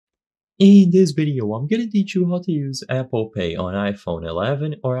In this video, I'm gonna teach you how to use Apple Pay on iPhone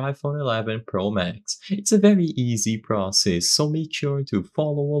 11 or iPhone 11 Pro Max. It's a very easy process, so make sure to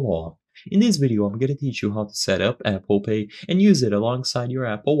follow along. In this video, I'm gonna teach you how to set up Apple Pay and use it alongside your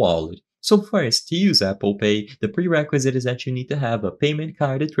Apple Wallet. So first, to use Apple Pay, the prerequisite is that you need to have a payment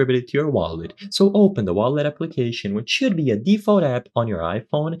card attributed to your wallet. So open the wallet application, which should be a default app on your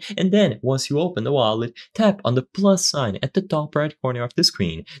iPhone, and then once you open the wallet, tap on the plus sign at the top right corner of the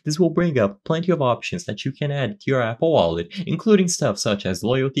screen. This will bring up plenty of options that you can add to your Apple Wallet, including stuff such as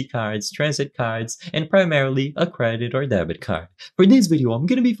loyalty cards, transit cards, and primarily a credit or debit card. For this video, I'm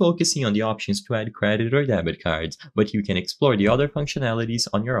going to be focusing on the options to add credit or debit cards, but you can explore the other functionalities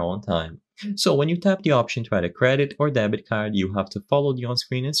on your own time. So when you tap the option to add a credit or debit card, you have to follow the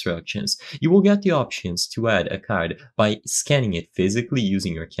on-screen instructions. You will get the options to add a card by scanning it physically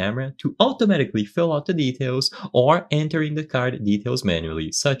using your camera, to automatically fill out the details, or entering the card details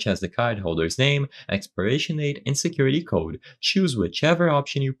manually, such as the cardholder's name, expiration date, and security code. Choose whichever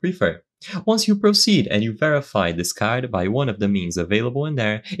option you prefer. Once you proceed and you verify this card by one of the means available in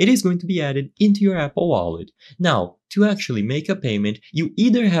there, it is going to be added into your Apple Wallet. Now, to actually make a payment, you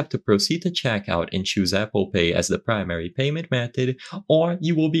either have to proceed to checkout and choose Apple Pay as the primary payment method, or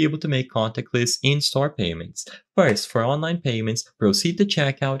you will be able to make contactless in-store payments. First, for online payments, proceed to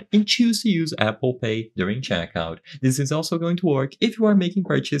checkout and choose to use Apple Pay during checkout. This is also going to work if you are making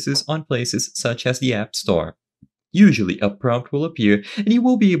purchases on places such as the App Store. Usually, a prompt will appear and you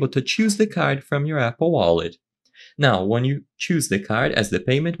will be able to choose the card from your Apple Wallet. Now, when you choose the card as the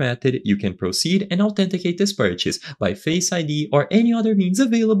payment method, you can proceed and authenticate this purchase by Face ID or any other means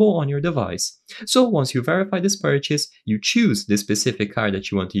available on your device. So once you verify this purchase, you choose the specific card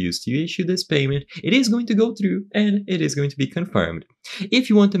that you want to use to issue this payment, it is going to go through and it is going to be confirmed. If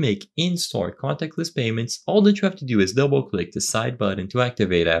you want to make in-store contactless payments, all that you have to do is double-click the side button to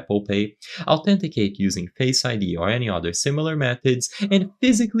activate Apple Pay, authenticate using Face ID or any other similar methods, and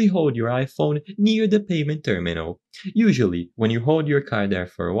physically hold your iPhone near the payment terminal. Usually, when you hold your card there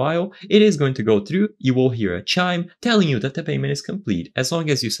for a while, it is going to go through. You will hear a chime telling you that the payment is complete as long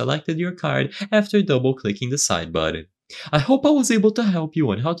as you selected your card after double-clicking the side button. I hope I was able to help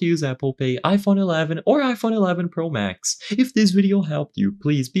you on how to use Apple Pay, iPhone 11 or iPhone 11 Pro Max. If this video helped you,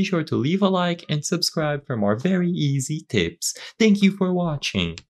 please be sure to leave a like and subscribe for more very easy tips. Thank you for watching.